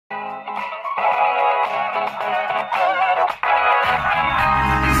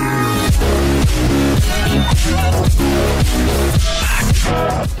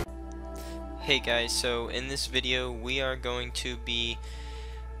Hey guys, so in this video we are going to be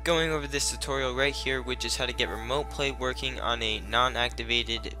going over this tutorial right here, which is how to get remote play working on a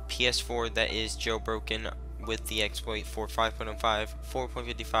non-activated PS4 that is jailbroken with the exploit for 5.05,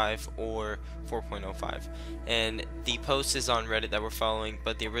 4.55, or 4.05. And the post is on Reddit that we're following,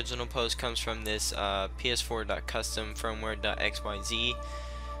 but the original post comes from this ps4.custom firmware.xyz.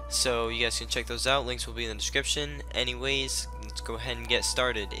 So you guys can check those out, links will be in the description. Anyways, let's go ahead and get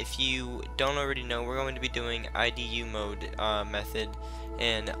started. If you don't already know, we're going to be doing IDU mode method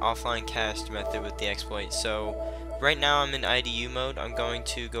and offline cached method with the exploit. So right now I'm in IDU mode. I'm going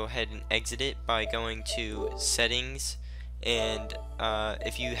to go ahead and exit it by going to settings, and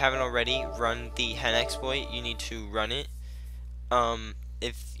if you haven't already run the hen exploit, you need to run it.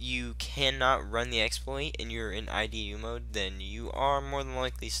 If you cannot run the exploit and you're in IDU mode, then you are more than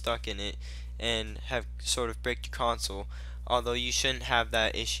likely stuck in it and have sort of bricked your console, although you shouldn't have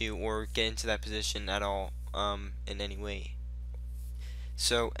that issue or get into that position at all in any way.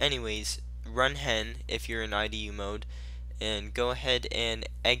 So anyways, run hen if you're in IDU mode and go ahead and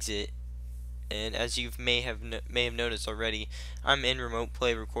exit. And as you may have noticed already, I'm in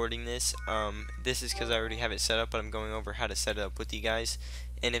RemotePlay recording this. This is because I already have it set up, but I'm going over how to set it up with you guys.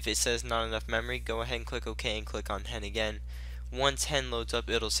 And if it says not enough memory, go ahead and click OK and click on hen again. Once hen loads up,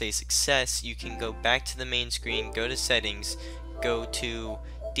 it'll say success. You can go back to the main screen, go to settings, go to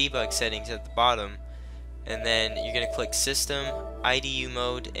debug settings at the bottom, and then you're going to click system, IDU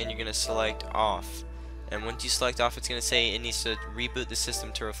mode, and you're going to select off. And once you select off, it's going to say it needs to reboot the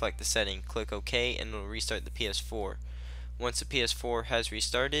system to reflect the setting. Click OK and it'll restart the PS4. Once the PS4 has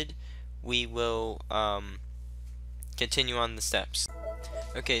restarted, we will continue on the steps.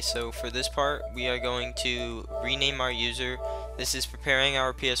 Okay, so for this part, we are going to rename our user. This is preparing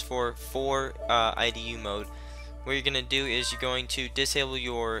our PS4 for IDU mode. What you're going to do is you're going to disable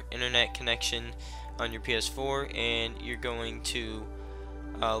your internet connection on your PS4, and you're going to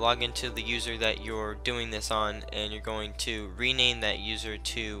log into the user that you're doing this on, and you're going to rename that user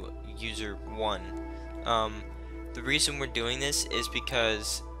to user 1. The reason we're doing this is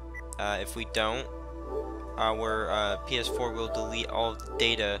because if we don't, our PS4 will delete all the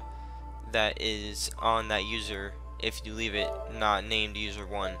data that is on that user if you leave it not named user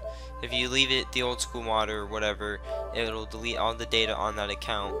 1. If you leave it the old school mod or whatever, it'll delete all the data on that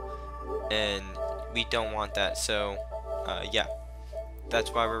account, and we don't want that. So yeah,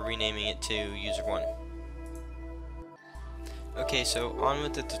 that's why we're renaming it to user 1. Okay, so on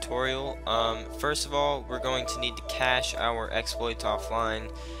with the tutorial. First of all, we're going to need to cache our exploits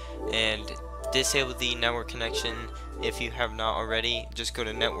offline and disable the network connection. If you have not already, just go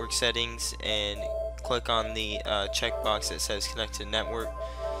to network settings and click on the checkbox that says connect to network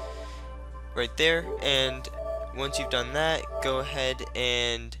right there. And once you've done that, go ahead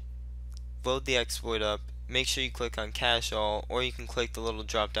and load the exploit up. Make sure you click on cache all, or you can click the little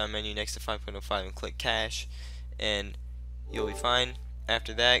drop down menu next to 5.05 and click cache, and you'll be fine.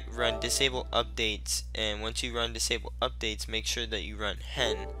 After that, run disable updates, and once you run disable updates, make sure that you run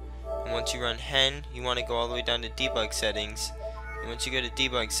hen. And once you run hen, you want to go all the way down to debug settings, and once you go to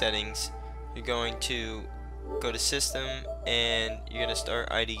debug settings, you're going to go to system and you're going to start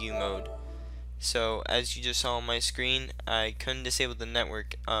IDU mode. So as you just saw on my screen, I couldn't disable the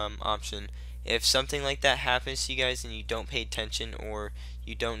network option. If something like that happens to you guys and you don't pay attention, or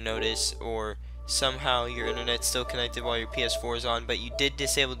you don't notice, or somehow your internet's still connected while your PS4 is on, but you did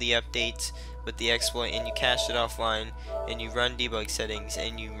disable the updates with the exploit and you cached it offline, and you run debug settings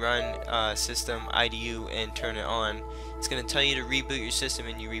and you run system IDU and turn it on, it's going to tell you to reboot your system,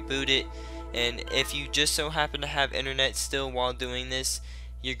 and you reboot it. And if you just so happen to have internet still while doing this,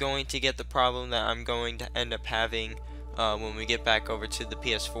 you're going to get the problem that I'm going to end up having when we get back over to the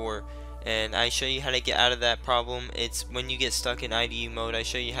PS4. And I show you how to get out of that problem. It's when you get stuck in IDU mode. I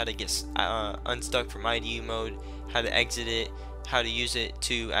show you how to get unstuck from IDU mode, how to exit it, how to use it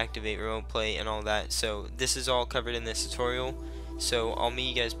to activate remote play, and all that. So this is all covered in this tutorial. So I'll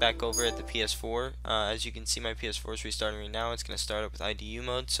meet you guys back over at the PS4. As you can see, my PS4 is restarting right now. It's going to start up with IDU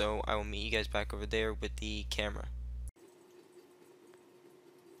mode, so I will meet you guys back over there with the camera.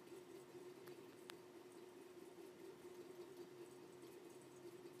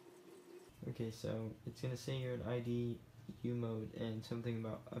 Okay, so it's going to say you're in IDU mode and something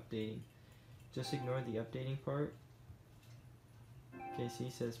about updating. Just ignore the updating part. Okay, see,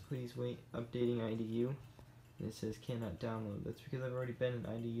 it says please wait updating IDU, and it says cannot download. That's because I've already been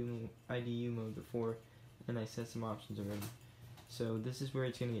in IDU mode before, and I set some options already. So this is where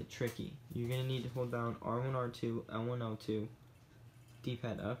it's going to get tricky. You're going to need to hold down R1, R2, L1, L2,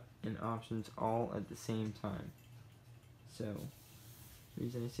 D-pad up and options all at the same time. So the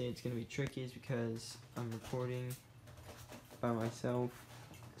reason I say it's going to be tricky is because I'm recording by myself,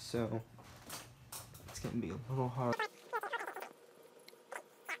 so it's going to be a little hard.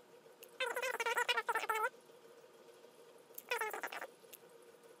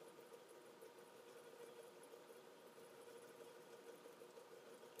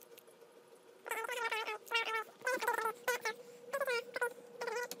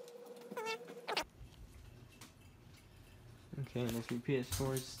 Okay, and if your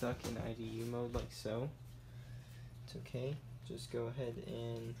PS4 is stuck in IDU mode like so, it's okay. Just go ahead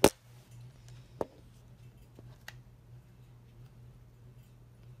and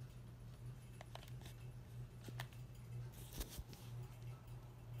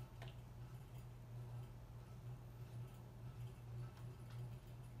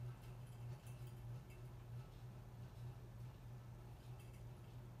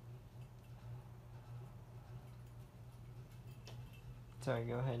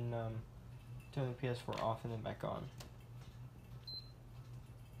go ahead and turn the PS4 off and then back on.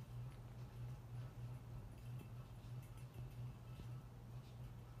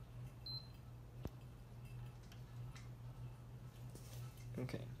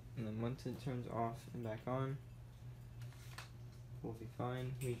 Okay, and then once it turns off and back on, we'll be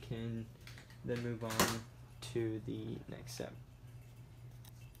fine. We can then move on to the next step.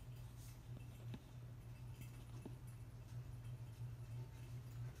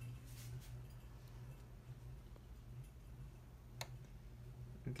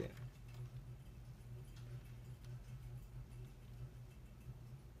 Okay.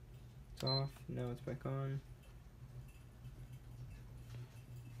 It's off, now it's back on.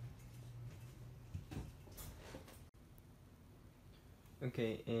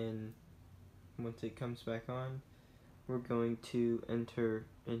 Okay, and once it comes back on, we're going to enter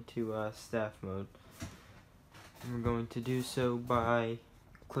into staff mode. And we're going to do so by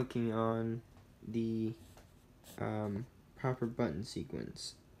clicking on the proper button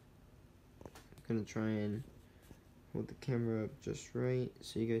sequence. I'm going to try and hold the camera up just right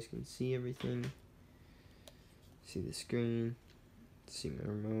so you guys can see everything. See the screen, see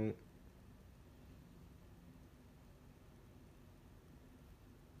my remote.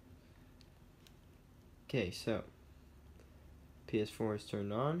 Okay, so PS4 is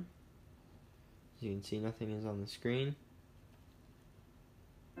turned on. As you can see, nothing is on the screen.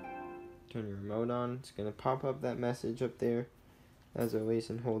 Turn your remote on. It's going to pop up that message up there as always,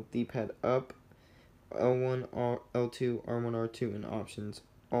 and hold D-pad up, L1, L2, R1, R2, and options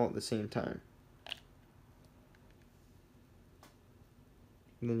all at the same time.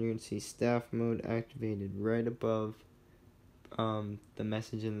 And then you're going to see staff mode activated right above the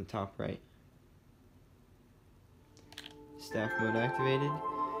message in the top right. Staff mode activated.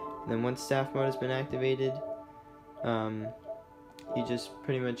 And then once staff mode has been activated, you just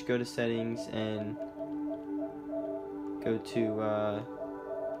pretty much go to settings and go to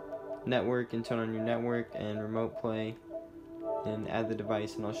network and turn on your network and remote play and add the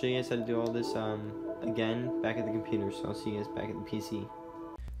device. And I'll show you guys how to do all this again back at the computer, so I'll see you guys back at the PC.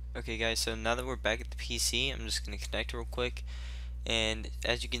 Okay guys, so now that we're back at the PC, I'm just going to connect real quick, and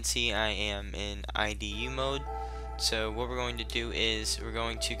as you can see, I am in IDU mode. So what we're going to do is we're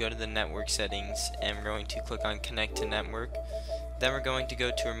going to go to the network settings and we're going to click on connect to network. Then we're going to go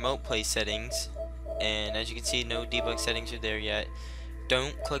to remote play settings, and as you can see, no debug settings are there yet.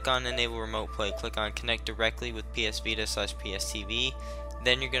 Don't click on enable remote play, click on connect directly with PS Vita/PS TV.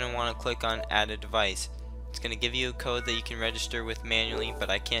 Then you're going to want to click on add a device. It's going to give you a code that you can register with manually, but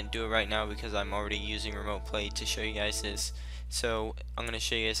I can't do it right now because I'm already using remote play to show you guys this. So I'm going to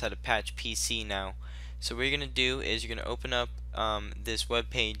show you guys how to patch PC now. So what you're going to do is you're going to open up this web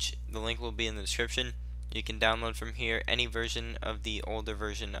page. The link will be in the description. You can download from here any version of the older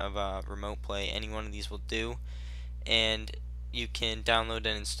version of remote play. Any one of these will do, and you can download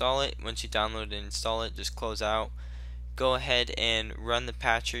and install it. Once you download and install it, just close out. Go ahead and run the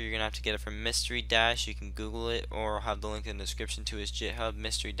patcher. You're gonna have to get it from Mystery Dash. You can Google it, or I'll have the link in the description to his GitHub,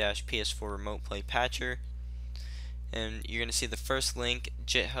 Mystery Dash PS4 Remote Play Patcher. And you're gonna see the first link,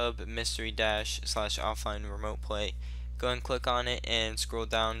 GitHub Mystery Dash / offline remote play. Go ahead and click on it and scroll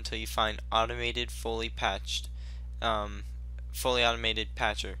down until you find automated fully patched, fully automated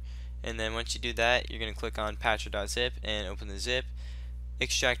patcher. And then once you do that, you're gonna click on patcher.zip and open the zip.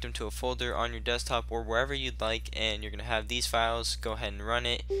 Extract them to a folder on your desktop or wherever you'd like, and you're gonna have these files. Go ahead and run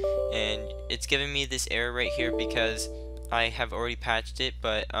it, and it's giving me this error right here because I have already patched it,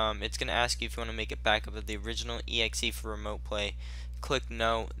 but it's gonna ask you if you want to make a backup of the original exe for remote play. click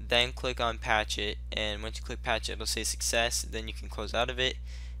no, then click on patch it, and once you click patch it, it'll say success. Then you can close out of it,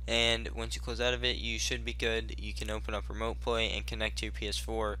 and once you close out of it, you should be good. You can open up RemotePlay and connect to your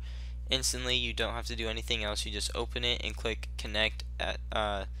PS4 instantly. You don't have to do anything else. You just open it and click connect at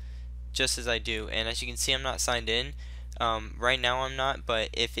just as I do. And as you can see, I'm not signed in. Right now I'm not, but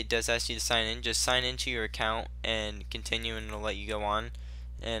if it does ask you to sign in, just sign into your account and continue, and it'll let you go on.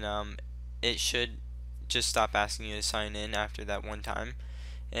 And it should just stop asking you to sign in after that one time.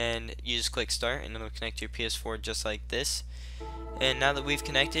 And you just click start, and it'll connect to your PS4 just like this. And now that we've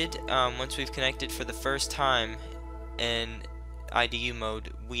connected, once we've connected for the first time in IDU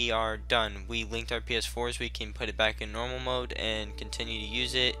mode, we are done. We linked our PS4s. We can put it back in normal mode and continue to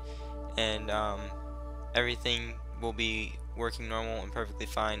use it, and everything will be working normal and perfectly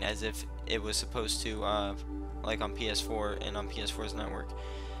fine as if it was supposed to, like on PS4 and on PS4's network.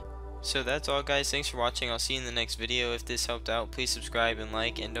 So that's all, guys. Thanks for watching. I'll see you in the next video. If this helped out, please subscribe and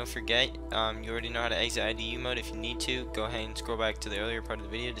like, and don't forget, you already know how to exit IDU mode. If you need to, go ahead and scroll back to the earlier part of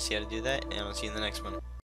the video to see how to do that, and I'll see you in the next one.